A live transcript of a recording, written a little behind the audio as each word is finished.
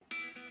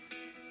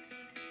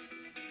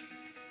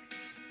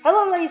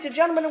ladies and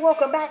gentlemen, and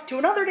welcome back to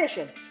another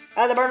edition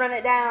of the Burning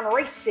It Down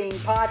Racing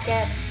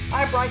Podcast.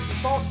 I'm Bryson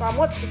Foster. I'm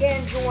once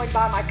again joined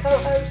by my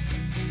co-host,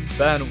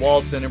 Ben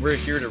Walton, and we're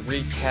here to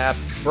recap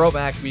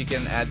Throwback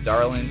Weekend at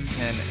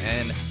Darlington,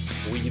 and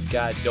we've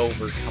got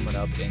Dover coming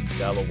up in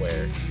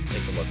Delaware.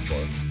 Take a look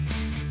for.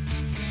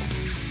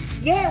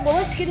 Yeah, well,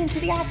 let's get into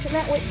the action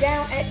that went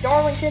down at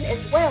Darlington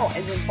as well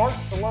as in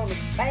Barcelona,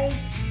 Spain.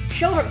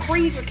 Sheldon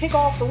Creed would kick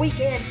off the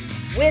weekend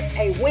with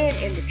a win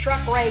in the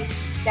truck race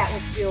that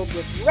was filled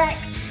with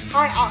wrecks,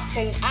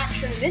 high-octane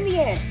action, and in the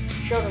end,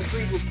 Sheldon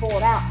Creed would pull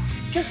it out.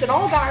 Justin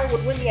Allgaier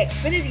would win the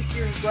Xfinity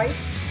Series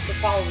race, to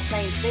follow the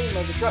same theme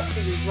of the Truck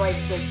Series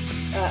race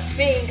of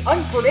being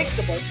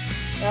unpredictable.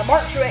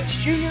 Martin Truex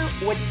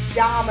Jr. would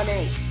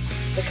dominate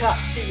the Cup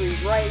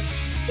Series race.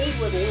 He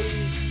would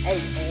lead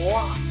a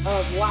lot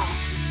of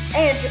laps,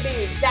 and to be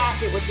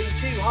exact, it would be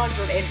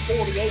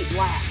 248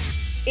 laps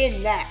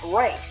in that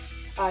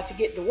race to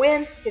get the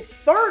win. His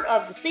third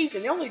of the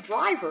season, the only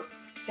driver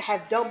to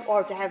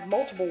have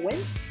multiple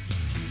wins.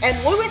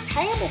 And Lewis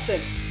Hamilton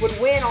would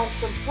win on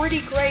some pretty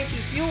crazy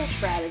fuel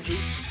strategy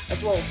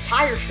as well as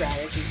tire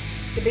strategy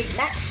to beat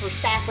Max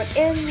Verstappen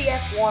in the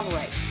F1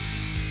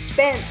 race.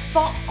 Ben,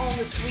 thoughts on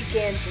this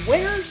weekend's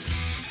winners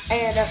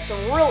and some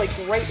really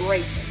great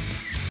racing?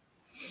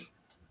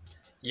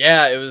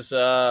 Yeah, it was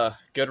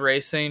good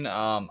racing.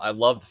 I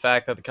love the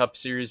fact that the Cup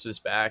Series was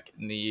back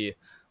in the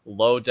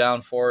low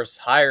downforce,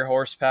 higher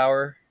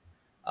horsepower.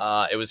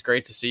 It was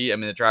great to see. I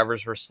mean, the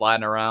drivers were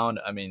sliding around.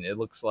 I mean, it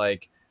looks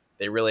like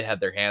they really had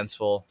their hands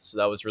full. So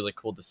that was really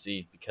cool to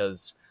see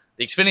because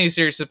the Xfinity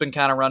Series has been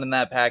kind of running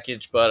that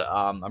package, but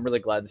I'm really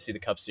glad to see the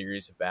Cup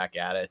Series back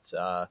at it.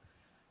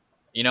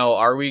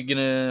 Are we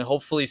gonna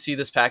hopefully see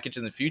this package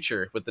in the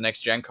future with the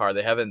next gen car?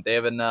 They haven't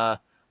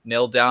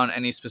nailed down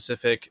any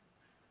specific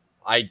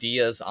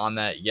ideas on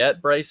that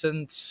yet,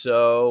 Bryson.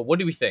 So what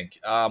do we think?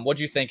 What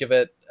do you think of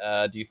it?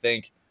 Do you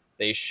think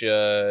they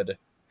should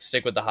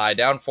stick with the high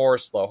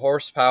downforce, low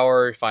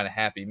horsepower, find a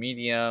happy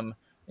medium?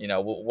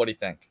 What do you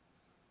think?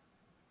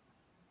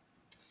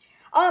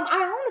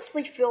 I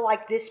honestly feel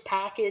like this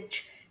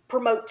package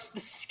promotes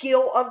the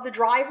skill of the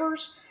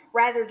drivers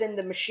rather than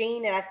the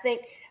machine, and I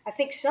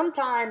think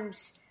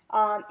sometimes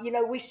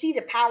we see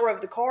the power of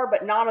the car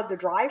but not of the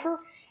driver,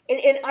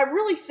 and I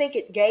really think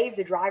it gave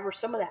the driver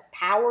some of that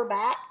power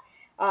back.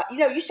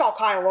 You saw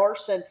Kyle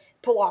Larson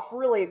pull off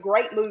really a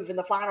great move in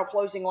the final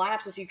closing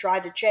laps as he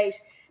tried to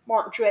chase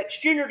Martin Truex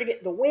Jr. to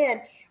get the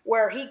win,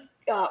 where he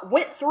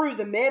went through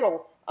the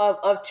middle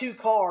of two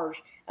cars.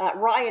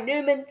 Ryan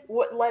Newman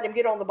wouldn't let him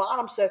get on the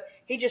bottom, so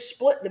he just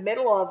split the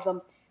middle of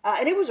them.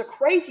 And it was a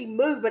crazy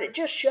move, but it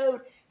just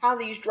showed how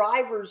these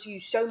drivers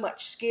use so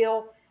much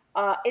skill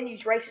in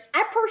these races.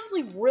 I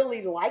personally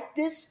really like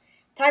this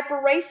type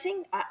of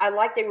racing. I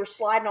like they were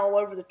sliding all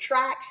over the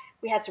track.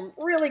 We had some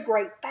really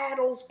great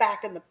battles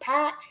back in the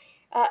pack.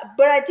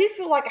 But I do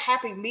feel like a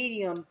happy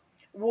medium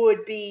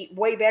would be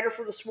way better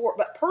for the sport.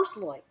 But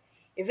personally,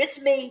 if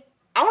it's me,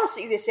 I want to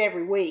see this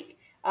every week.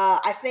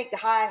 I think the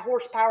high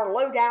horsepower,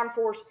 low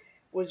downforce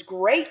was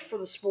great for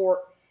the sport.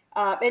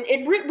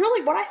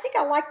 Really what I think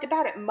I liked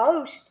about it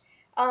most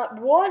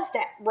was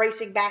that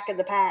racing back in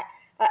the pack.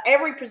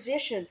 Every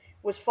position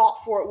was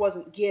fought for, it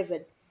wasn't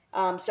given.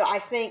 So I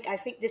think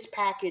this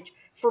package,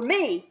 for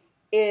me,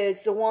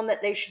 is the one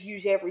that they should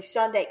use every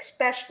Sunday,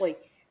 especially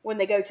when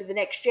they go to the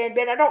next gen.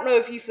 Ben, I don't know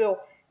if you feel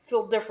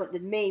different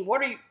than me.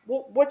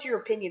 What's your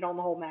opinion on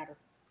the whole matter?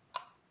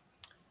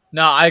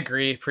 No, I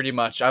agree pretty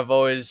much. I've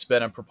always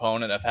been a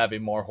proponent of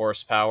having more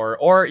horsepower,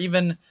 or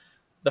even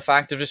the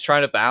fact of just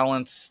trying to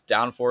balance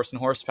downforce and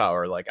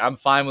horsepower. Like, I'm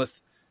fine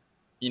with,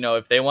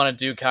 if they want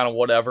to do kind of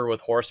whatever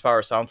with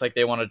horsepower, sounds like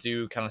they want to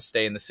do kind of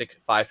stay in the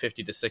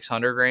 550 to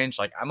 600 range.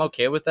 Like, I'm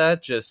okay with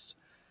that. Just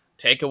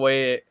take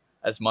away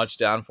as much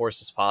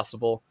downforce as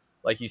possible.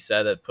 Like you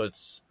said, that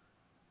puts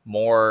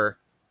more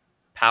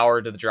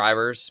power to the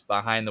drivers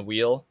behind the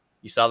wheel.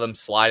 You saw them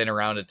sliding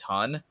around a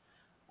ton.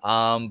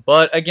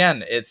 But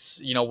again,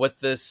 it's, with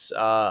this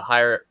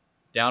higher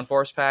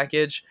downforce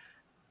package,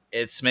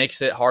 it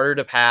makes it harder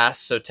to pass.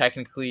 So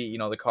technically,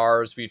 the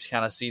cars, we've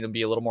kind of seen them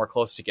be a little more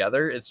close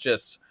together.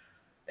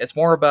 It's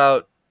more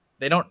about,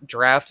 they don't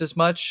draft as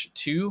much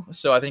too.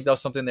 So I think that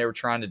was something they were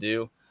trying to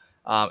do.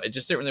 It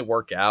just didn't really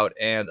work out.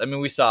 And I mean,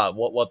 we saw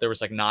there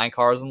was like 9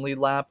 cars in the lead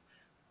lap.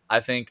 I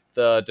think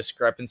the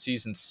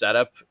discrepancies in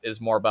setup is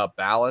more about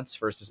balance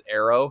versus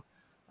aero.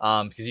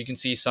 Because you can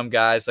see some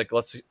guys, like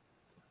let's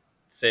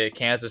say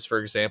Kansas, for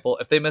example,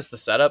 if they miss the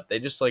setup, they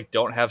just like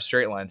don't have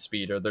straight line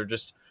speed, or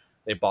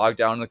they bog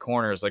down in the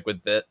corners. Like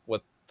with the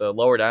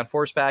lower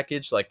downforce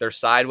package, like they're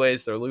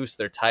sideways, they're loose,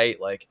 they're tight.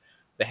 Like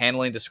the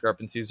handling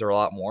discrepancies are a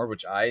lot more,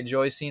 which I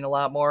enjoy seeing a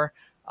lot more.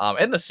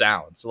 And the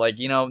sounds, like,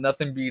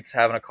 nothing beats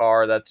having a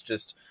car that's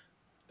just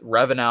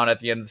revving out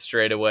at the end of the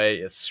straightaway.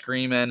 It's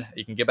screaming.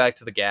 You can get back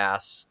to the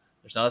gas.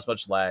 There's not as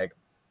much lag.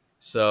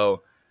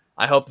 So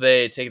I hope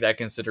they take that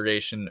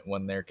consideration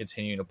when they're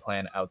continuing to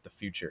plan out the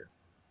future.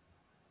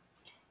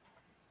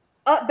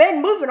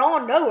 Ben, moving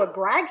on, Noah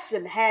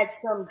Gragson had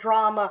some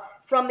drama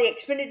from the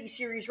Xfinity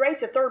Series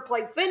race, a third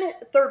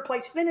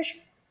place finish,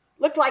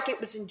 looked like it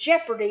was in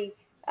jeopardy,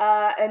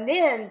 and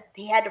then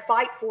he had to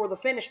fight for the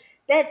finish.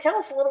 Ben, tell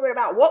us a little bit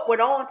about what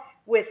went on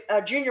with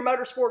Junior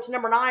Motorsports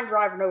number 9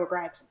 driver Noah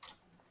Gragson.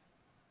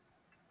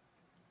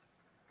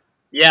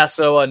 Yeah,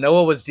 so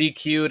Noah was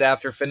DQ'd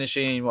after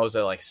finishing, what was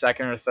it, like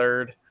second or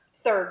third?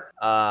 Third.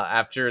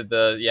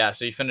 So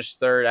he finished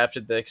third after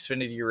the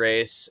Xfinity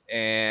race,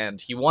 and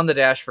he won the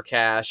Dash for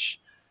Cash.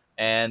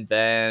 And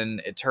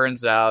then it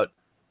turns out,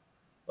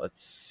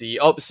 let's see.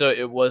 Oh, so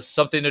it was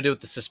something to do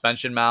with the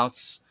suspension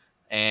mounts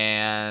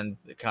and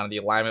kind of the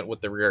alignment with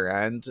the rear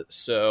end.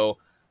 So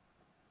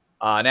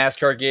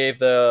NASCAR gave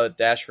the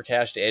Dash for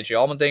Cash to AJ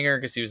Allmendinger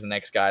because he was the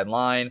next guy in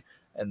line.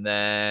 And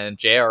then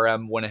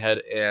JRM went ahead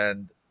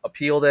and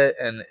appealed it,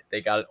 and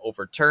they got it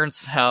overturned.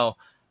 So now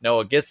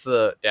Noah gets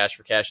the Dash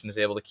for Cash and is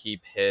able to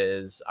keep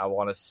his, I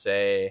want to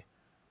say,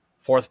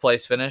 fourth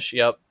place finish.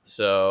 Yep.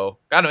 So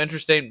kind of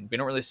interesting. We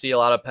don't really see a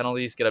lot of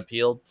penalties get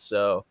appealed.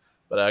 So,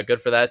 but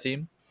good for that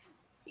team.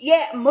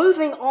 Yeah,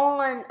 moving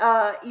on,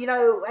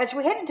 as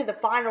we head into the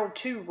final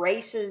 2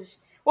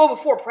 races, well,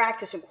 before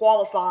practice and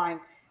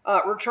qualifying,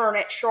 return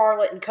at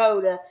Charlotte and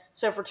COTA,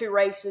 so for 2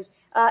 races,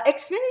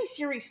 Xfinity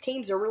Series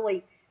teams are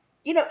really,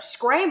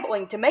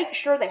 scrambling to make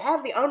sure they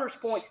have the owner's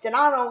points to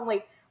not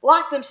only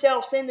lock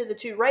themselves into the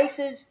 2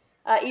 races,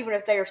 even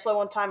if they are slow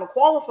on time in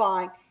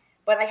qualifying,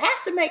 but they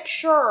have to make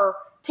sure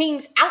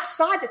teams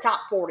outside the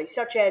top 40,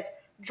 such as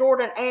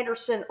Jordan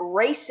Anderson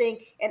Racing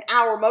and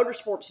Our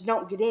Motorsports,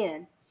 don't get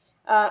in.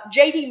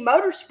 JD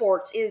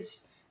Motorsports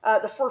is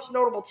the first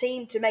notable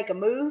team to make a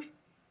move.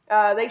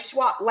 They've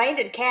swapped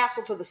Landon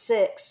Castle to the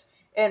 6,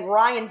 and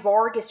Ryan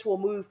Vargas will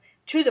move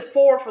to the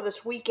 4 for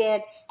this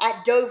weekend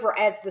at Dover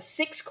as the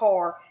 6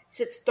 car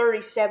sits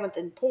 37th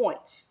in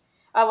points.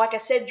 Like I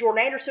said,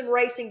 Jordan Anderson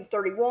Racing, the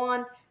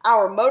 31,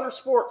 Our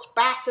Motorsports,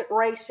 Bassett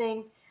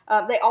Racing,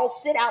 they all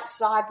sit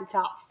outside the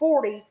top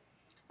 40,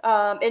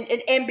 and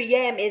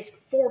MBM is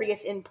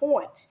 40th in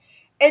points.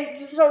 And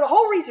so the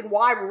whole reason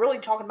why we're really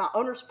talking about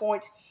owner's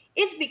points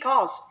is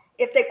because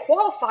if they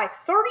qualify,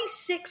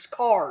 36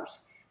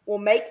 cars will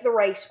make the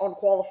race on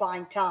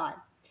qualifying time.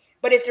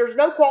 But if there's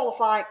no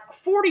qualifying,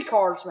 40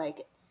 cars make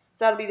it.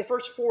 So that'll be the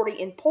first 40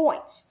 in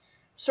points.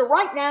 So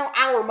right now,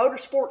 Our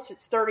Motorsports,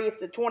 it's 30th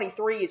to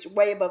 23, is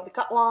way above the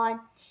cut line.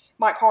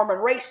 Mike Harmon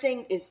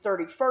Racing is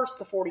 31st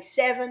to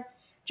 47.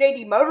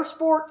 JD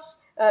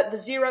Motorsports, the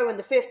 0 and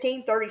the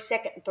 15,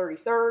 32nd and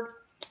 33rd.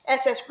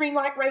 SS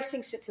Greenlight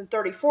Racing sits in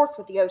 34th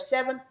with the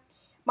 07.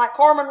 Mike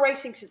Harmon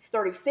Racing sits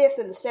 35th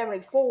in the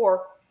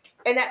 74.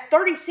 And that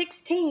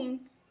 36th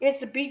team is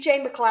the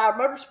BJ McLeod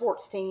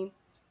Motorsports team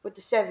with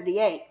the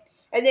 78.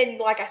 And then,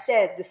 like I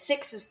said, the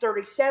 6 is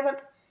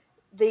 37th.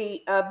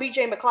 The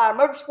BJ McLeod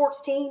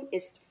Motorsports team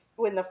is,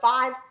 when the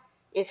 5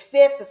 is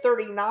 5th. The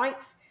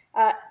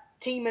 39th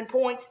team in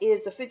points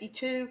is the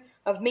 52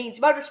 of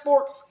Means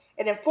Motorsports.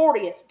 And then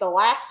 40th, the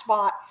last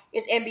spot,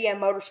 is MBM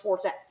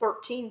Motorsports at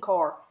 13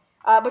 car.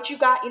 But you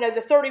got,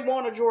 the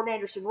 31 of Jordan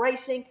Anderson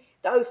Racing,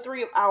 the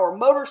 03 of Our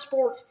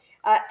Motorsports,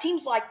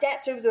 teams like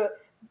that. So the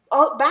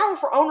battle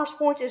for owner's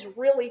points is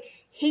really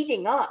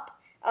heating up.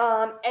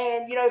 And,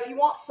 if you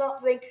want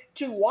something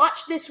to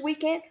watch this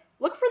weekend,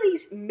 look for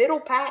these middle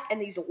pack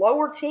and these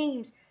lower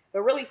teams.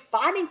 They're really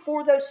fighting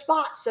for those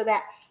spots so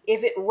that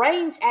if it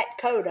rains at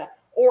COTA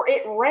or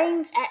it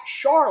rains at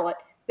Charlotte,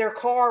 their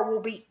car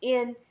will be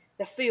in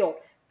the field.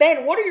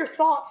 Ben, what are your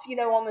thoughts,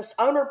 on this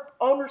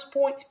owner's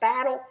points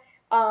battle?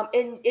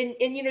 And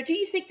do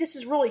you think this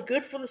is really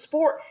good for the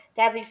sport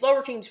to have these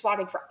lower teams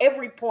fighting for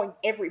every point,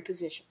 every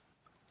position?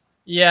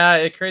 Yeah,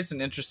 it creates an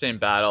interesting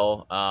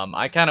battle.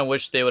 I kind of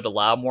wish they would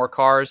allow more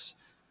cars.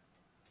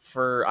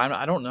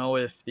 I don't know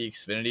if the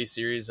Xfinity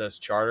Series has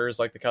charters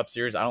like the Cup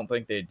Series. I don't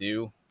think they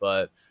do,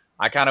 but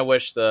I kind of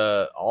wish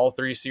all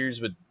 3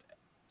 series would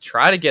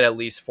try to get at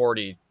least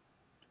 40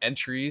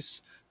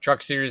 entries.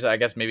 Truck Series, I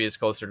guess maybe is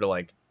closer to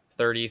like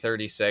 30,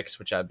 36,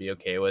 which I'd be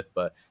okay with.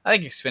 But I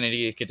think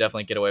Xfinity could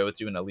definitely get away with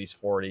doing at least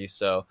 40.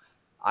 So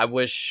I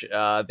wish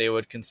they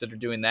would consider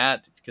doing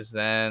that, because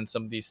then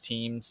some of these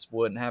teams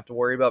wouldn't have to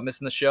worry about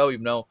missing the show,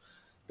 even though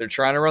they're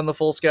trying to run the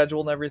full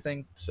schedule and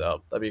everything.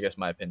 So that'd be, I guess,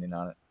 my opinion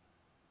on it.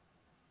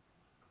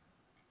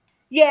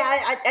 Yeah,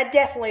 I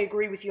definitely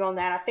agree with you on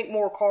that. I think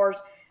more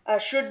cars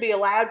should be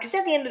allowed, because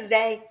at the end of the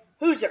day,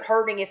 who's it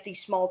hurting if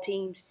these small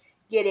teams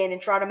get in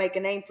and try to make a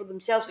name for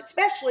themselves?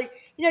 Especially,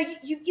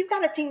 you've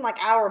got a team like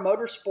Our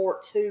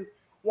Motorsports who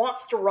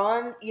wants to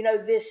run,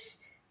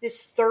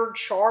 this third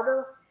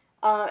charter,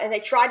 and they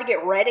tried to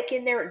get Reddick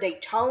in there at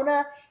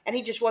Daytona, and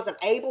he just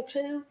wasn't able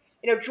to.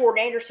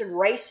 Jordan Anderson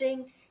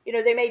Racing,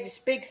 they made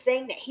this big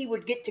thing that he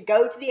would get to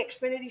go to the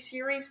Xfinity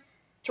Series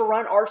to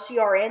run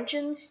RCR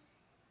engines,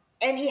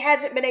 and he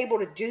hasn't been able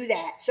to do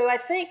that. So I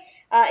think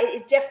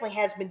it definitely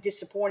has been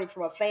disappointing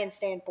from a fan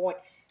standpoint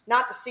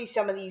not to see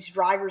some of these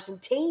drivers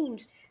and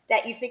teams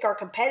that you think are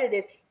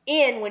competitive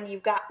in when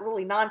you've got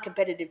really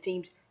non-competitive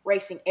teams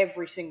racing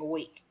every single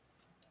week.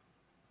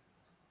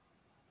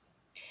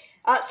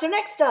 So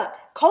next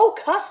up, Cole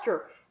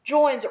Custer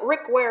joins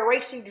Rick Ware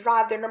Racing to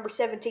drive their number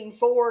 17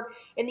 Ford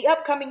in the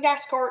upcoming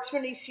NASCAR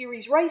Xfinity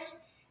Series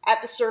race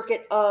at the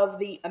Circuit of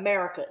the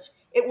Americas.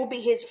 It will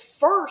be his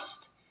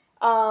first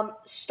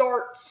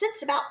start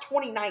since about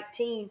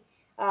 2019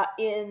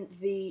 in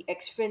the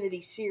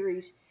Xfinity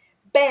Series.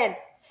 Ben,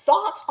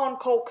 thoughts on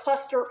Cole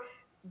Custer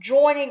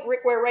joining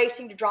Rick Ware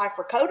Racing to drive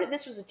for COTA?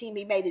 This was a team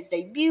he made his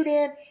debut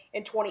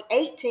in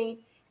 2018.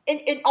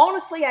 And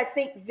honestly, I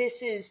think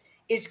this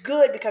is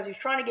good because he's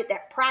trying to get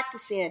that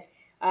practice in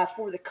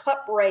for the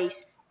Cup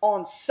race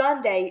on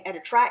Sunday at a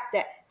track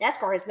that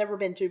NASCAR has never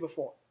been to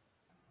before.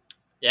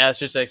 Yeah, it's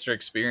just extra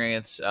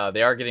experience.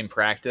 They are getting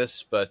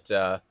practice, but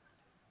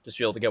just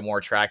be able to get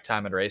more track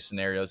time and race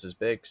scenarios is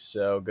big.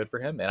 So good for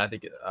him. And I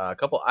think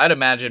I'd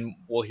imagine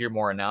we'll hear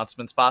more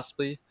announcements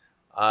possibly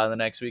in the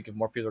next week if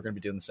more people are going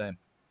to be doing the same.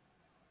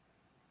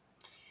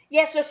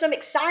 Yeah, so some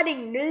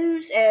exciting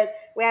news as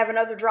we have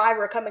another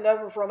driver coming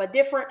over from a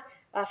different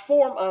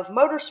form of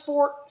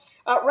motorsport.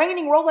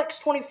 Reigning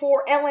Rolex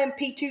 24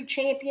 LMP2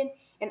 champion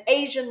and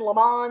Asian Le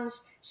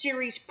Mans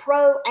Series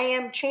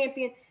Pro-Am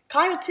champion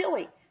Kyle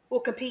Tilley will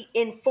compete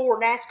in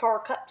 4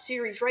 NASCAR Cup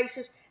Series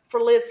races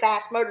for Live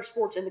Fast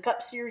Motorsports in the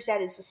Cup Series.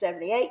 That is the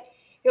 78.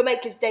 He'll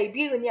make his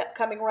debut in the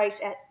upcoming race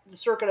at the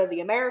Circuit of the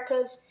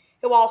Americas.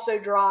 He'll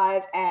also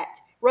drive at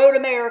Road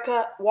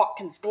America,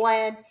 Watkins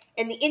Glen,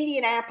 and the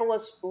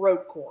Indianapolis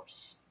Road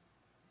Course.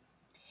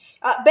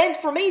 Ben,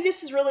 for me,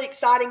 this is really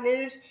exciting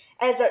news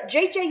as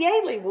J.J.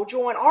 Yeley will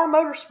join our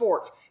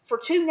motorsports for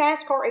 2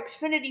 NASCAR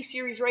Xfinity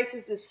Series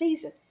races this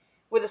season,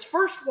 with his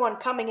first one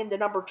coming in the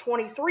number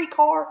 23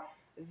 car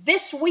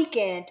this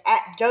weekend at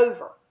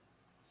Dover.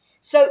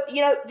 So,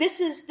 this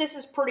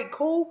is pretty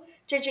cool.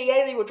 J.J.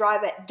 Yeley will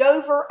drive at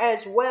Dover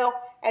as well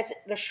as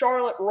the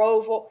Charlotte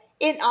Roval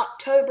in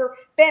October.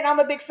 Ben, I'm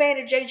a big fan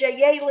of J.J.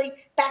 Yeley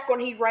back when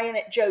he ran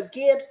at Joe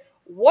Gibbs.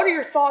 What are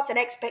your thoughts and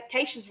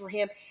expectations for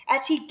him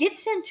as he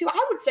gets into,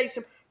 I would say,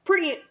 some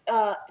pretty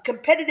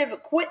competitive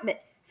equipment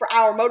for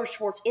our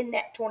motorsports in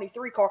that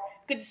 23 car?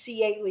 Good to see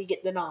Yeley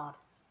get the nod.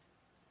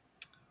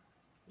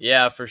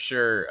 Yeah, for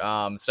sure.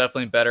 It's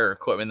definitely better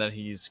equipment than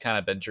he's kind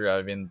of been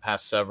driving the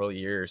past several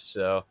years.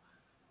 So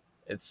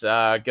it's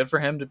good for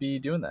him to be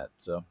doing that.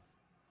 So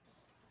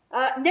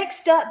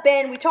Next up,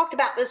 Ben, we talked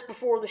about this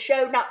before the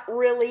show, not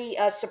really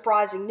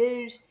surprising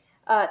news.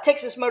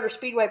 Texas Motor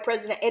Speedway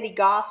President Eddie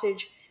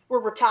Gossage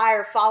will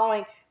retire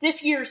following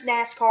this year's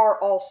NASCAR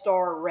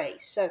All-Star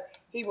race. So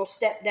he will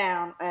step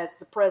down as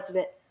the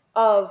president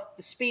of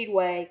the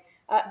Speedway.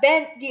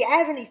 Ben, do you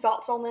have any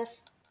thoughts on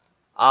this?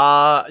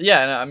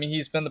 yeah, no, I mean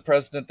he's been the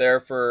president there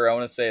for I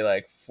want to say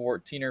like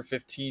 14 or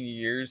 15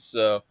 years.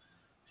 So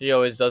he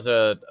always does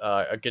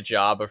a good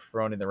job of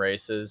promoting the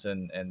races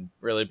and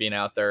really being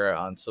out there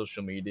on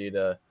social media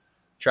to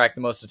attract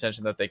the most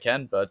attention that they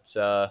can. But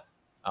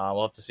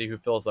we'll have to see who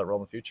fills that role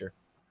in the future.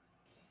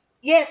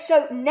 Yeah,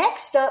 so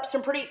next up,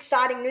 some pretty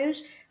exciting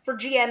news for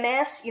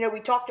GMS. We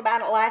talked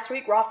about it last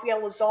week.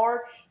 Rafael Lazard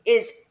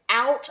is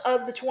out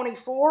of the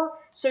 24,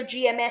 so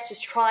GMS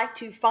is trying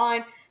to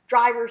find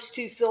drivers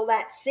to fill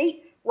that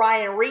seat.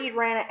 Ryan Reed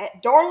ran it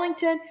at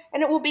Darlington,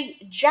 and it will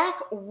be Jack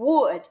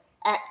Wood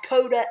at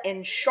COTA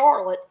in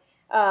Charlotte.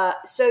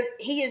 So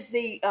he is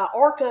the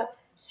ARCA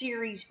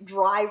Series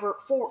driver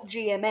for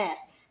GMS.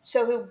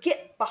 So he'll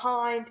get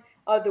behind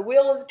the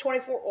wheel of the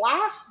 24.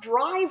 Last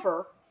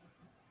driver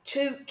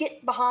to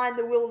get behind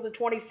the wheel of the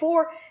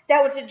 24.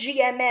 That was a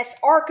GMS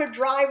ARCA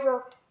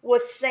driver,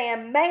 was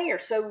Sam Mayer.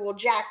 So will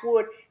Jack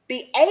Wood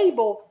be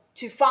able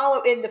to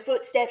follow in the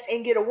footsteps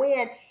and get a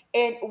win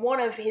in one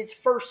of his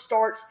first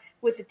starts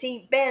with the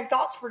team? Ben,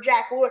 thoughts for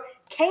Jack Wood?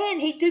 Can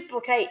he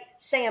duplicate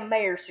Sam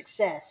Mayer's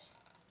success?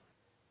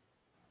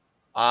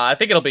 I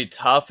think it'll be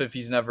tough if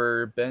he's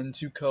never been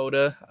to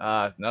COTA.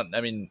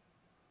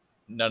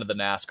 None of the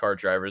NASCAR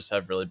drivers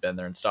have really been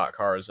there in stock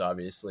cars,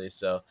 obviously.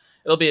 So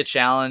it'll be a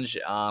challenge.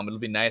 It'll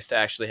be nice to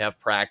actually have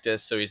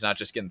practice so he's not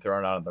just getting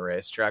thrown out on the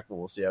racetrack, but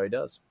we'll see how he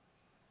does.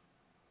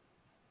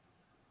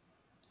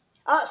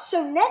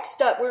 So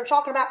next up, we were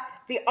talking about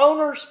the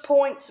owners'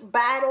 points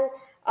battle,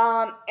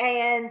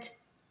 and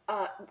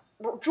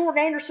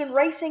Jordan Anderson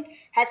Racing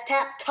has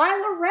tapped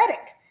Tyler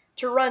Reddick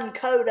to run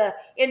COTA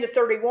in the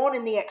 31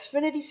 in the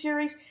Xfinity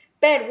Series.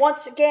 Ben,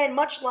 once again,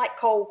 much like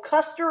Cole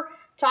Custer,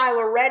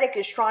 Tyler Reddick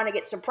is trying to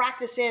get some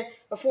practice in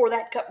before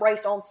that Cup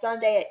race on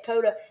Sunday at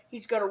COTA.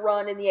 He's going to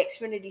run in the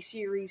Xfinity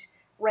Series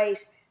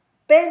race.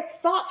 Ben,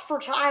 thoughts for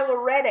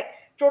Tyler Reddick?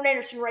 Jordan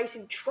Anderson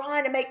Racing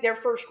trying to make their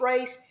first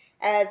race.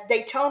 As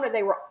Daytona,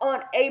 they were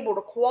unable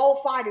to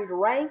qualify due to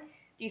rain.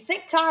 Do you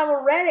think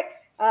Tyler Reddick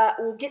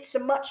will get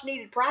some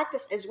much-needed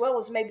practice as well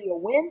as maybe a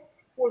win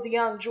for the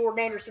young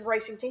Jordan Anderson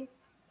Racing team?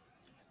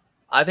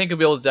 I think he'll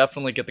be able to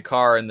definitely get the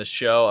car in the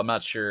show. I'm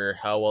not sure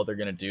how well they're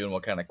going to do and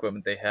what kind of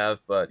equipment they have.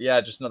 But yeah,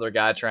 just another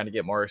guy trying to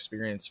get more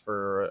experience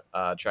for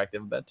track they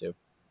haven't been to.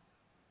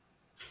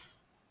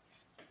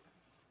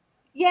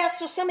 Yeah,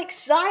 so some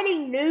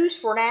exciting news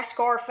for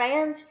NASCAR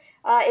fans.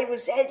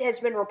 It has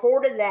been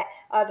reported that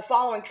the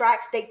following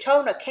tracks: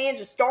 Daytona,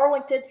 Kansas,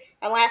 Darlington,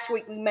 and last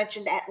week we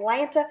mentioned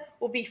Atlanta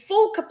will be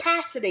full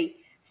capacity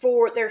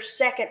for their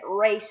second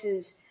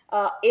races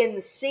in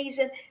the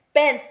season.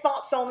 Ben,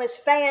 thoughts on this?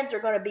 Fans are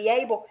going to be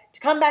able to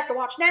come back to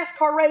watch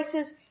NASCAR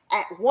races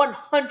at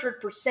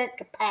 100%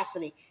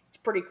 capacity. It's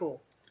pretty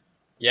cool.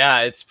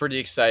 Yeah, it's pretty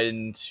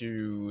exciting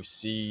to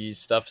see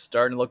stuff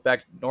starting to look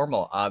back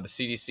normal. The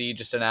CDC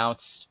just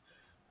announced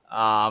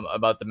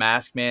about the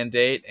mask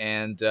mandate,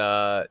 and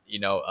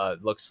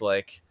looks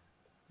like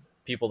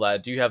people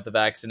that do have the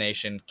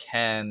vaccination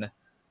can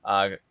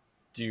uh,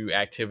 do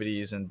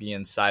activities and be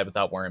inside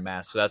without wearing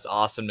masks. So that's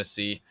awesome to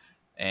see.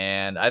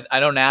 And I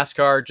know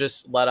NASCAR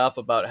just let up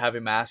about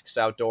having masks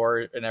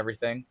outdoor and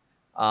everything.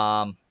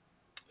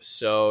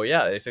 So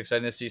yeah, it's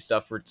exciting to see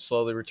stuff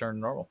slowly return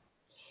to normal.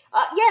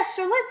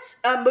 So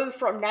let's move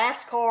from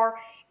NASCAR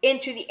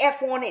into the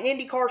F1 and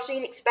IndyCar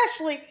scene,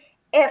 especially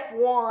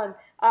F1.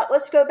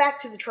 Let's go back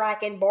to the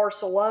track in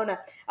Barcelona.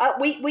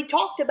 We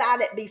talked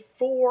about it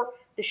before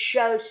the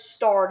show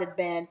started,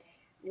 Ben.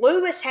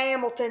 Lewis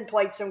Hamilton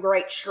played some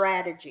great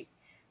strategy.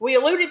 We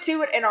alluded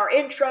to it in our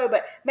intro,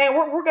 but man,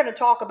 we're going to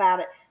talk about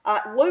it.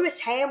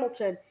 Lewis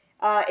Hamilton,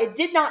 it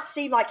did not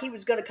seem like he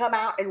was going to come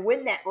out and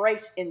win that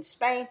race in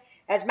Spain,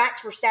 as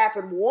Max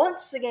Verstappen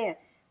once again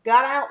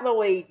got out in the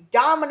lead,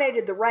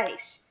 dominated the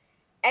race,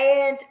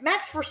 and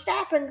Max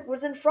Verstappen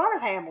was in front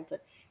of Hamilton.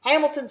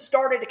 Hamilton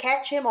started to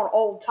catch him on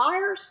old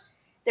tires.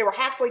 They were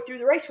halfway through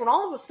the race when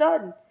all of a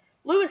sudden,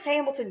 Lewis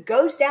Hamilton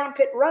goes down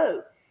pit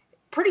road,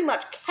 pretty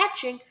much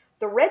catching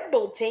the Red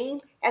Bull team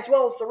as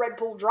well as the Red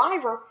Bull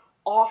driver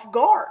off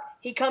guard.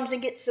 He comes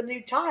and gets some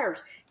new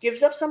tires,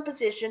 gives up some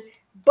position,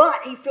 but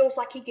he feels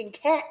like he can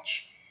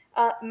catch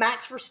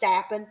Max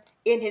Verstappen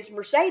in his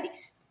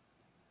Mercedes.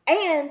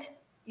 And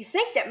you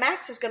think that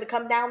Max is going to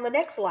come down the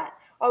next lap.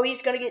 Oh,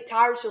 he's going to get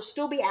tires. He'll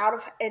still be out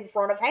of in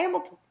front of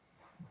Hamilton.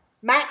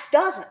 Max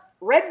doesn't.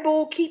 Red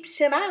Bull keeps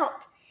him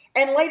out.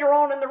 And later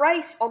on in the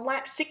race, on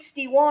lap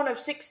 61 of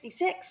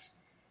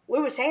 66,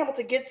 Lewis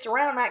Hamilton gets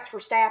around Max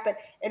Verstappen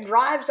and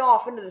drives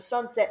off into the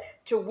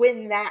sunset to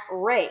win that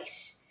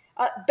race.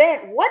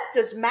 Ben, what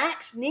does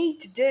Max need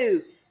to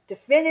do to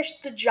finish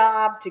the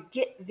job to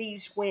get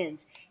these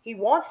wins? He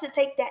wants to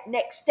take that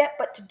next step,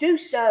 but to do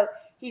so,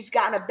 he's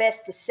got to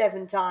best the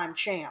 7-time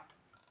champ.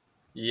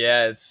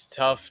 Yeah, it's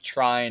tough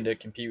trying to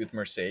compete with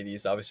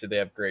Mercedes. Obviously, they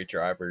have great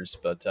drivers,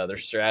 but their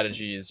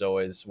strategy is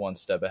always one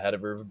step ahead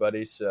of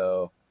everybody.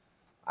 So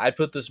I'd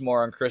put this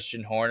more on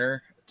Christian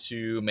Horner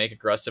to make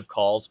aggressive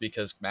calls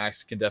because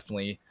Max can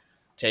definitely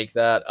take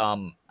that.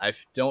 I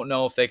don't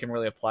know if they can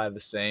really apply the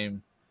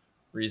same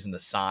reason to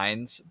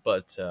signs,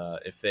 but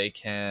if they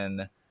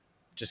can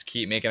just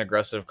keep making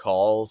aggressive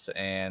calls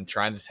and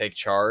trying to take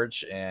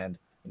charge and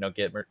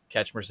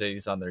catch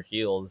Mercedes on their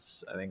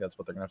heels, I think that's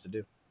what they're gonna have to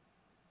do.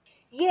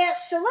 Yeah,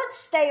 so let's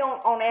stay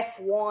on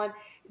F1.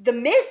 The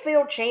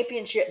midfield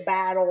championship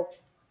battle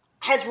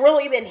has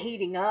really been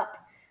heating up,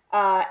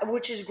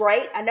 which is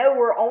great. I know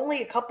we're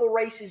only a couple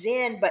races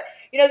in, but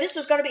this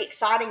is going to be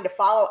exciting to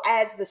follow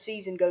as the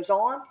season goes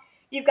on.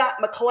 You've got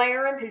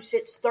McLaren, who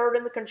sits third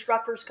in the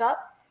Constructors' Cup.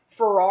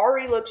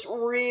 Ferrari looks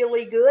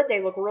really good.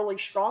 They look really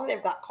strong.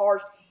 They've got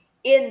cars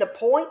in the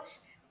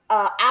points.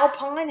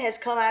 Alpine has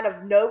come out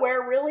of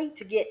nowhere, really,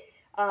 to get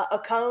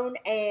Ocon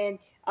and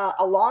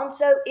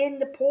Alonso in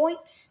the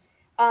points.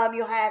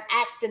 You'll have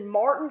Aston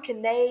Martin.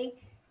 Can they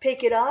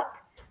pick it up?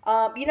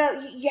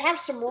 You have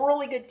some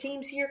really good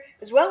teams here,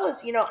 as well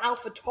as,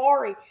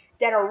 AlphaTauri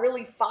that are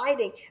really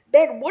fighting.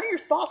 Ben, what are your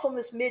thoughts on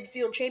this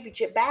midfield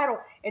championship battle?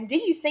 And do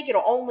you think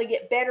it'll only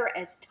get better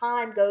as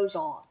time goes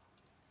on?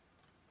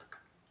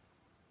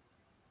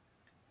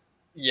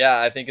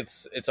 Yeah, I think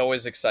it's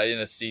always exciting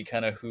to see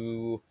kind of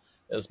who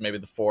is maybe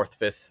the fourth,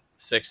 fifth,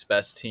 sixth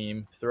best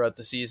team throughout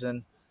the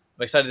season.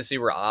 I'm excited to see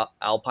where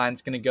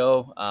Alpine's going to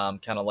go.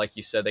 Kind of like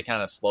you said, they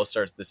kind of slow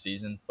starts the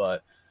season,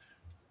 but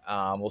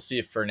we'll see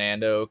if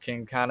Fernando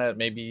can kind of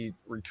maybe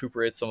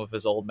recuperate some of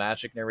his old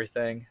magic and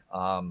everything.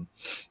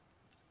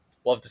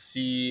 We'll have to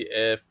see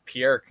if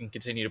Pierre can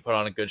continue to put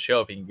on a good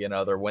show, if he can get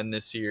another win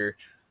this year.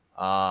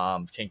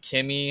 Can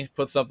Kimi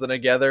put something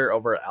together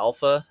over at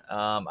Alpha?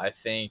 I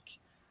think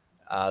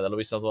that'll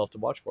be something we'll have to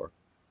watch for.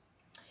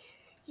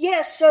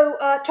 Yeah, so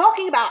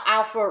talking about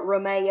Alfa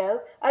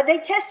Romeo, they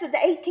tested the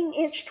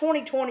 18-inch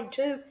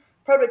 2022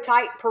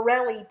 prototype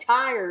Pirelli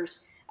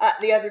tires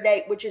the other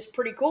day, which is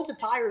pretty cool. The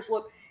tires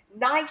look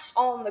nice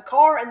on the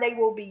car, and they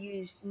will be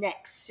used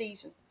next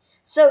season.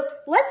 So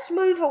let's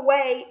move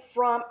away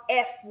from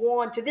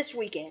F1 to this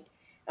weekend.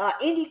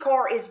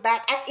 IndyCar is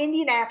back at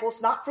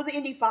Indianapolis, not for the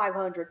Indy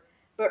 500,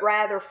 but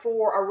rather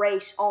for a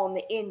race on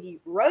the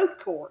Indy road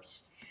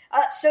course.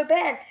 So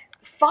Ben,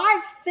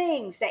 5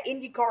 things that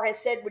IndyCar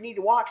has said we need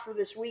to watch for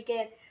this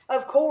weekend.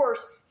 Of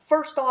course,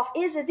 first off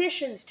is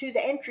additions to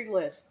the entry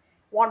list.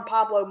 Juan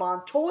Pablo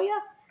Montoya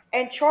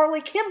and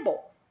Charlie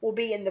Kimball will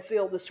be in the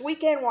field this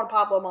weekend. Juan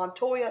Pablo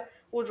Montoya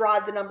will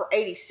drive the number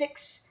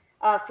 86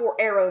 for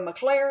Arrow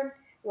McLaren,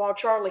 while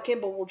Charlie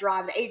Kimball will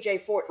drive the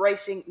AJ Foyt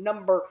Racing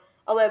number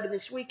 11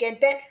 this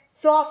weekend. Ben,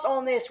 thoughts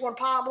on this? Juan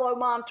Pablo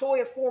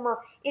Montoya, former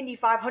Indy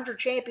 500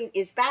 champion,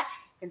 is back,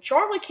 and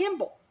Charlie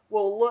Kimball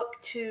will look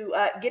to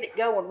get it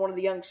going, one of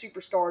the young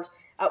superstars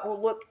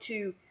will look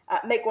to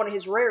make one of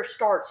his rare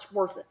starts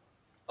worth it.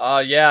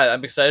 Yeah,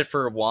 I'm excited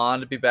for Juan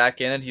to be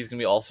back in it. He's gonna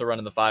be also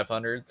running the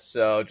 500,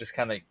 so just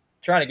kind of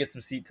trying to get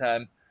some seat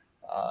time,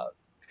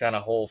 kind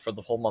of whole for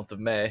the whole month of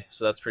May.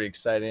 So that's pretty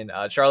exciting.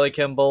 Charlie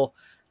Kimball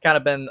kind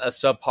of been a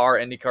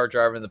subpar IndyCar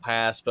driver in the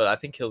past, but I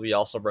think he'll be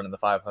also running the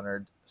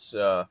 500.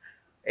 So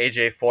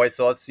AJ Foyt.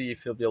 So let's see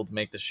if he'll be able to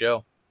make the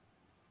show.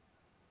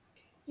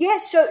 Yeah,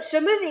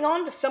 so moving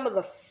on to some of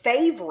the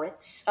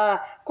favorites. Of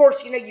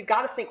course, you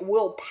got to think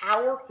Will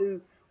Power,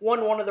 who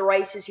won one of the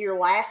races here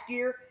last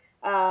year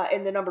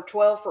in the number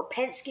 12 for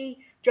Penske.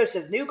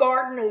 Joseph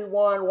Newgarden, who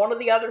won one of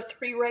the other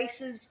three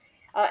races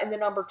in the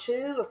number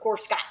 2. Of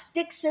course, Scott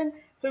Dixon,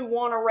 who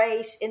won a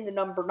race in the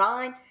number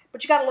 9.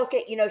 But you got to look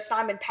at,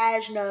 Simon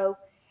Pagenaud,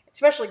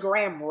 especially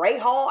Graham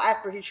Rahal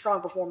after his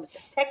strong performance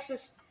at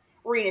Texas.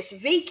 Rinus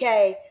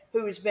VeeKay,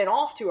 who has been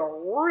off to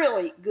a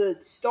really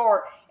good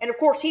start. And of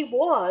course, he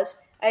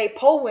was a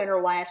pole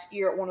winner last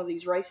year at one of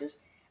these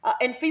races.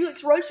 And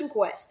Felix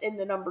Rosenquist in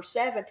the number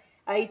 7.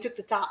 He took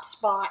the top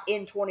spot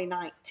in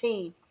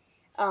 2019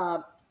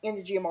 in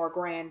the GMR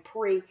Grand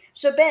Prix.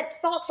 So, Ben,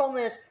 thoughts on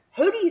this?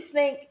 Who do you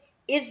think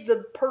is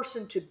the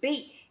person to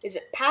beat? Is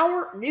it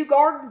Power,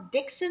 Newgarden,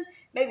 Dixon,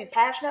 maybe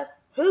Pagenaud?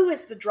 Who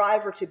is the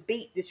driver to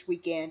beat this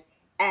weekend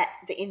at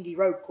the Indy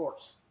Road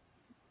Course?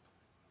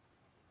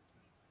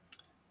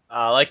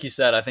 Like you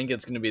said, I think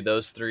it's going to be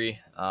those three.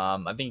 I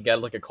think you got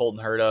to look at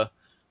Colton Herta.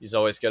 He's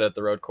always good at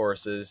the road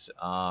courses.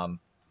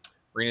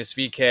 Rinus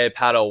VeeKay,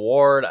 Pato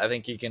O'Ward. I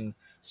think he can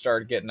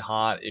start getting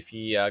hot if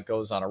he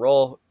goes on a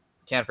roll.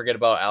 Can't forget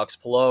about Alex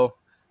Palou.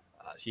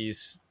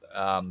 He's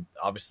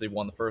obviously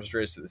won the first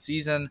race of the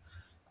season.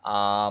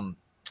 I'm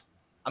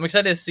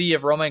excited to see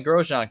if Romain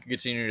Grosjean can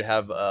continue to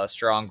have a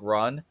strong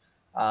run.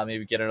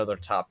 Maybe get another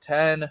top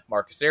 10.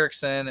 Marcus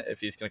Ericsson, if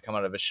he's going to come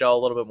out of his shell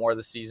a little bit more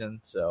this season.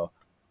 So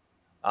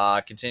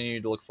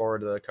continue to look forward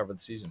to cover the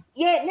season.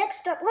 Yeah,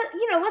 next up,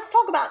 let's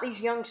talk about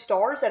these young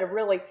stars that have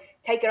really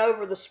taken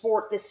over the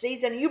sport this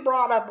season. You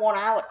brought up one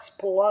Alex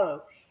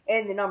Palou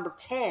in the number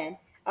 10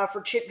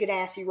 for Chip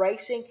Ganassi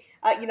Racing.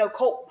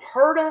 Colt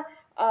Herta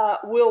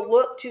will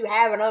look to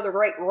have another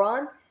great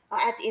run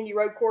at the Indy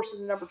Road Course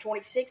in the number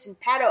 26. And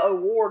Pato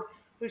O'Ward,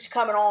 who's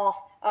coming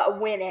off a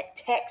win at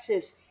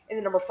Texas in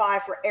the number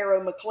 5 for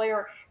Arrow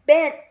McLaren.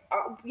 Ben,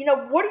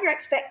 what are your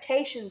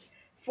expectations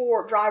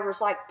for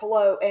drivers like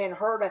Palou and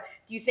Herta?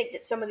 Do you think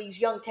that some of these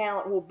young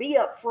talent will be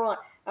up front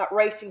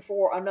racing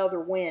for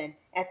another win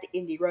at the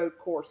Indy Road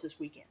Course this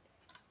weekend?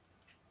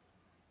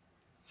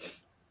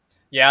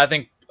 Yeah, I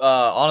think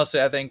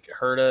honestly, I think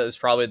Herta is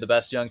probably the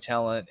best young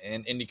talent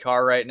in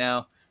IndyCar right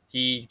now.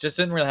 He just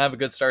didn't really have a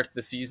good start to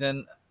the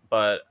season,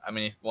 but I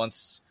mean,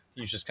 once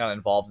he was just kind of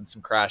involved in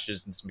some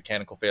crashes and some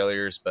mechanical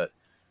failures. But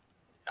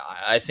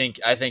I think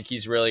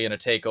he's really going to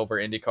take over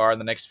IndyCar in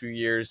the next few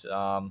years.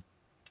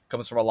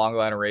 Comes from a long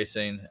line of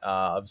racing.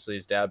 Obviously,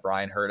 his dad,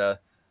 Brian Herta,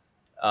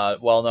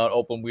 well-known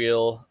open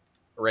wheel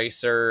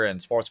racer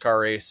and sports car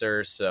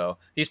racer. So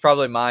he's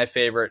probably my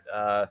favorite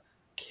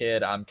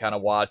kid I'm kind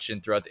of watching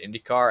throughout the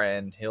IndyCar,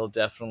 and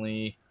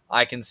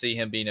I can see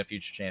him being a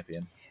future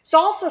champion. So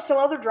also some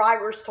other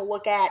drivers to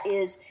look at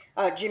is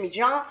Jimmy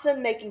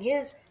Johnson making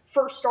his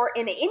first start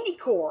in an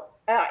IndyCar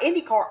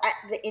at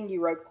the Indy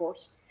Road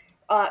Course.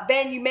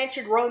 Ben, you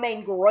mentioned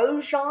Romain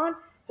Grosjean,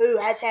 who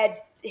has had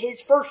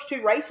his first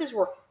 2 races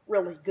were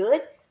really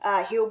good.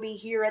 He'll be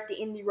here at the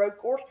Indy Road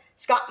Course.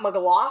 Scott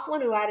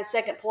McLaughlin, who had a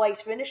second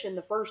place finish in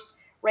the first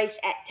race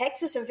at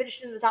Texas and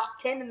finished in the top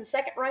 10 in the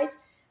second race,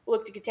 will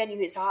look to continue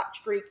his hot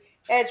streak,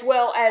 as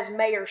well as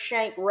Mayer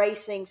Shank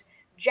Racing's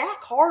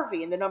Jack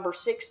Harvey in the number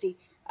 60.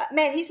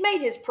 Man, he's made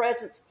his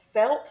presence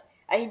felt.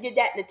 He did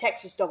that in the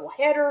Texas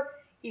doubleheader.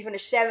 He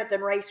finished 7th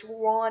in race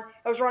 1.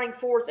 I was running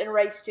 4th in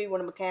race 2 when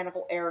a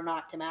mechanical error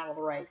knocked him out of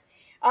the race.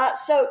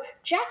 So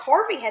Jack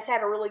Harvey has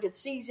had a really good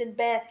season,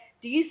 Ben.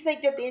 Do you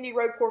think that the Indy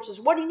Road Course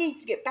is what he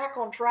needs to get back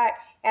on track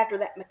after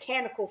that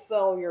mechanical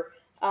failure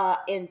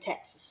in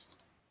Texas?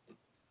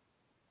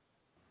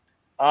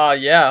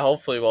 Yeah,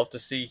 hopefully we'll have to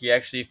see. He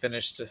actually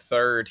finished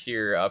 3rd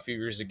here a few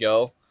years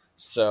ago.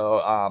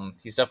 So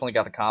he's definitely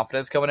got the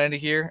confidence coming into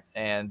here,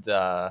 and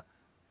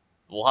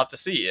we'll have to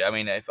see. I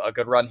mean, if a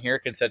good run here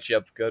can set you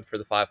up good for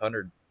the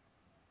 500.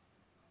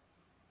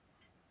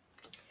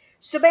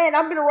 So, Ben,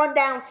 I'm going to run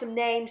down some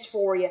names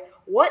for you.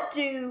 What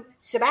do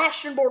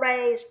Sebastian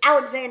Bourdais,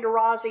 Alexander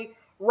Rossi,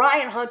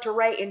 Ryan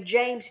Hunter-Reay, and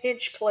James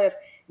Hinchcliffe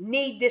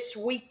need this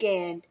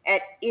weekend at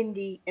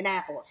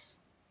Indianapolis?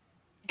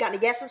 Got any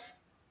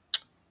guesses?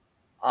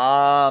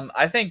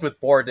 I think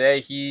with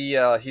Bourdais,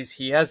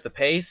 he has the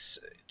pace,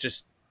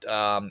 just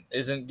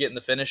isn't getting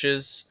the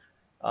finishes.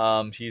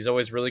 He's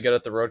always really good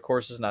at the road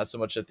courses, not so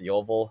much at the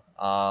oval.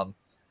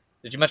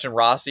 Did you mention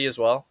Rossi as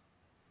well?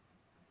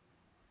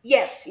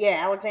 Yes,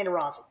 yeah, Alexander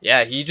Rossi.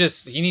 Yeah, he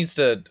needs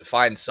to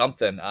find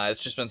something.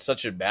 It's just been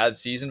such a bad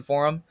season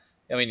for him.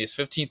 I mean, he's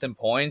 15th in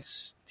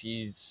points.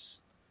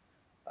 He's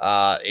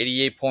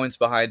 88 points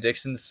behind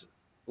Dixon's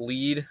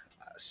lead.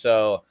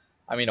 So,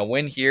 I mean, a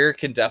win here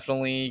can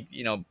definitely,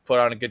 put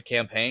on a good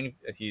campaign.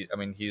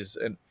 He's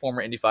a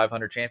former Indy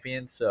 500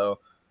 champion. So,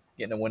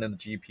 getting a win in the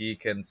GP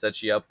can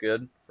set you up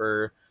good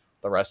for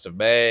the rest of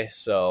May.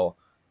 So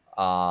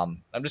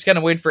I'm just kind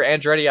of waiting for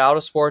Andretti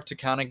Autosport to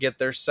kind of get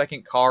their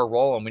second car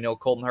rolling. We know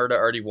Colton Herta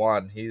already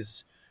won.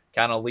 He's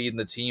kind of leading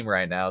the team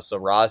right now. So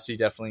Rossi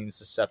definitely needs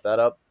to step that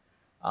up.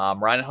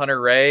 Ryan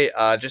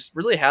Hunter-Reay just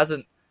really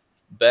hasn't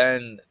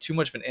been too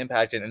much of an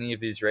impact in any of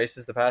these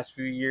races the past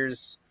few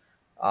years.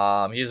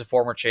 He's a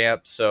former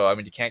champ, so I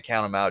mean you can't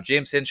count him out.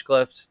 James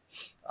Hinchcliffe,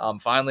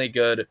 finally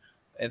good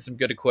and some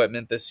good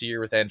equipment this year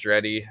with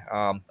Andretti.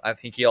 I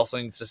think he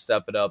also needs to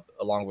step it up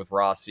along with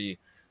Rossi.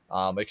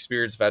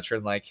 Experienced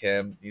veteran like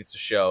him needs to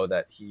show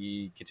that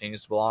he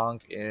continues to belong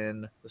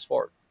in the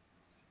sport.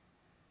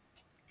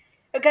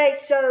 Okay,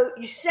 so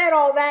you said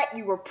all that.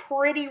 You were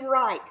pretty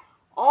right.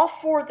 All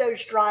four of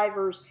those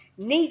drivers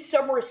need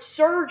some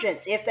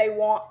resurgence if they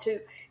want to,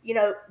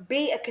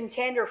 be a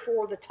contender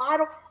for the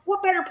title.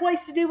 What better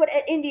place to do it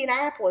at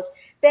Indianapolis?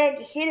 Ben,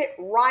 you hit it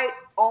right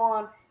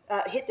on,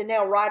 hit the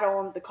nail right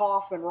on the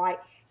coffin, right?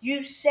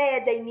 You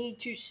said they need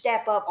to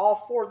step up. All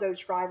four of those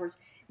drivers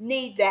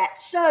need that.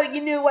 So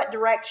you knew what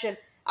direction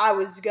I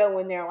was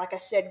going there. Like I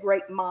said,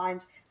 great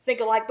minds think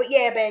alike. But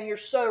yeah, Ben, you're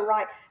so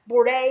right.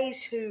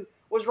 Bourdais, who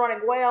was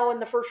running well in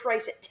the first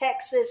race at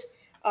Texas,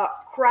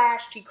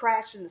 crashed. He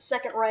crashed in the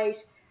second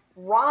race.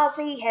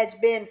 Rossi has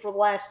been, for the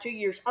last 2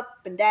 years, up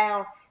and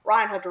down.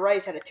 Ryan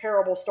Hunter-Reay's had a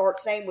terrible start.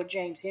 Same with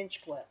James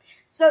Hinchcliffe.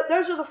 So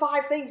those are the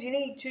 5 things you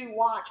need to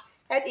watch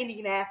at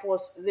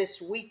Indianapolis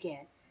this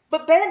weekend.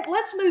 But Ben,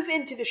 let's move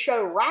into the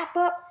show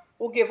wrap-up.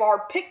 We'll give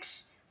our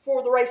picks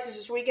for the races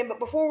this weekend. But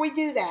before we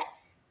do that,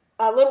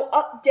 a little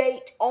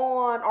update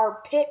on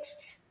our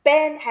picks.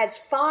 Ben has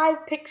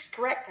 5 picks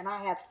correct, and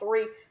I have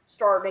 3,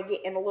 starting to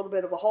get in a little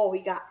bit of a hole.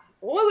 He got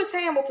Lewis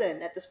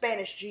Hamilton at the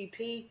Spanish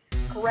GP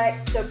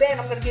correct. So, Ben,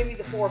 I'm going to give you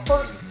the 4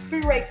 first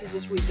 3 races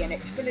this weekend.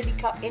 Xfinity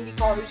Cup,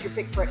 IndyCar. Who's your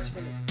pick for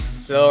Xfinity?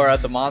 So we're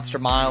at the Monster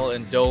Mile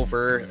in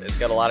Dover. It's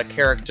got a lot of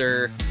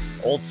character,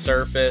 old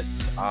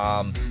surface.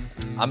 I'm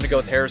going to go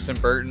with Harrison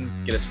Burton,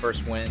 get his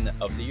first win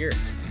of the year.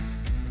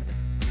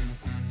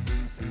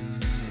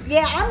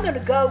 Yeah, I'm going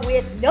to go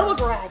with Noah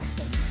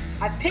Gragson.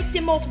 I've picked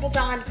him multiple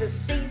times this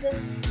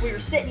season. We were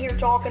sitting here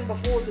talking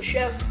before the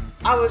show.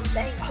 I was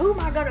saying, who am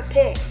I going to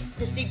pick?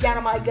 Just deep down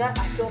in my gut,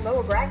 I feel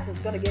Noah Gragson's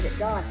going to get it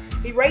done.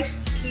 He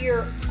raced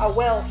here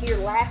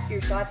last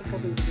year, so I think he'll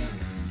do it again.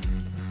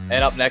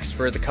 And up next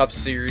for the Cup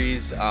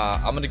Series,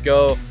 I'm going to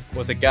go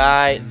with a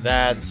guy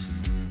that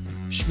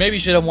maybe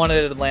should have won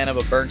it at Atlanta,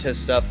 but burnt his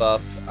stuff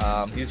up.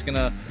 He's going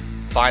to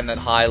find that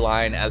high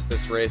line as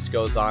this race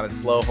goes on.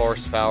 It's low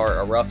horsepower,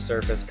 a rough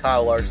surface.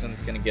 Kyle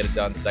Larson's going to get it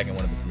done, second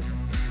win of the season.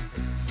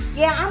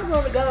 Yeah, I'm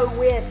going to go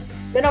with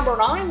the number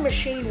 9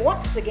 machine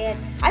once again.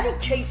 I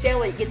think Chase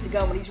Elliott gets it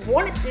going. He's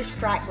won at this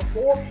track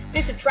before.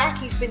 It's a track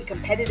he's been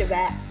competitive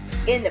at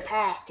in the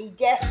past. He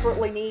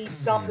desperately needs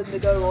something to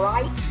go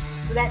right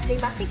for that team.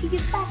 I think he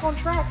gets back on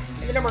track,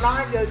 and the number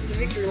 9 goes to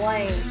Victory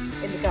Lane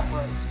in the Cup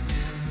race.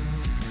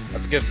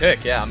 That's a good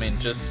pick, yeah. I mean,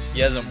 he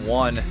hasn't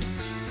won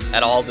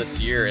at all this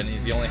year, and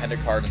he's the only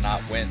Hendrick car to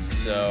not win.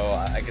 So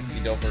I could see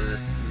Dover,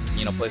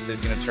 place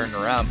he's going to turn it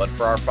around. But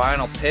for our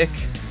final pick,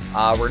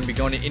 we're going to be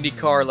going to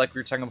IndyCar like we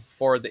were talking about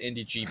before, the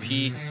Indy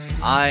GP.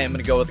 I am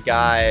going to go with the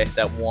guy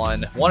that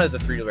won one of the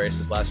 3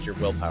 races last year,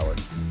 Will Power.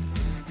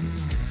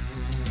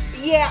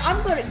 Yeah,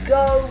 I'm going to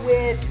go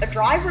with a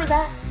driver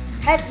that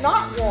has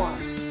not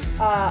won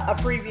a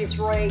previous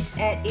race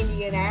at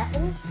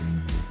Indianapolis.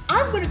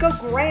 I'm going to go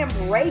Graham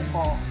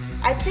Rahal.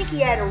 I think he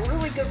had a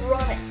really good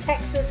run at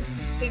Texas.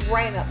 He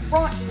ran up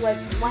front. He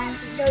led some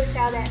laps. He knows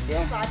how that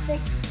feels. I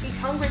think he's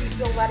hungry to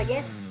feel that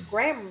again.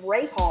 Graham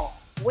Rahal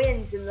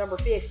wins in number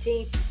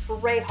 15 for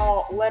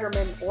Rahal,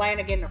 Letterman,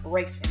 Lanigan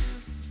Racing.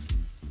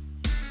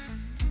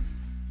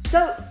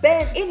 So,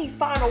 Ben, any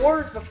final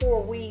words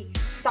before we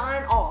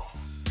sign off?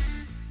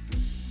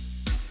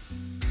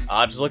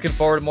 Just looking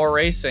forward to more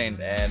racing,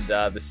 and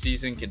the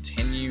season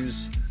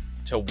continues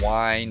to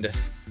wind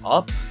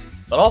up,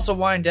 but also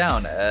wind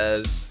down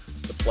as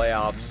the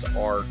playoffs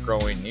are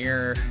growing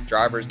near.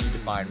 Drivers need to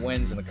find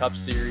wins in the Cup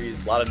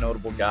Series. A lot of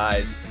notable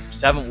guys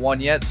just haven't won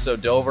yet, so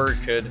Dover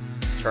could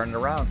turn it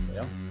around.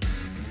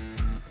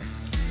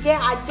 Yeah,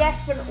 I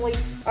definitely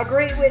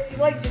agree with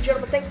you. Ladies and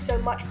gentlemen, thanks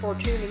so much for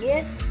tuning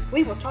in.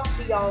 We will talk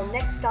to y'all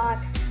next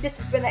time. This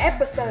has been an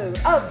episode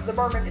of the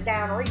Burning It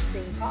Down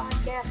Racing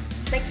Podcast.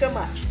 Thanks so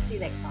much. See you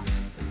next time.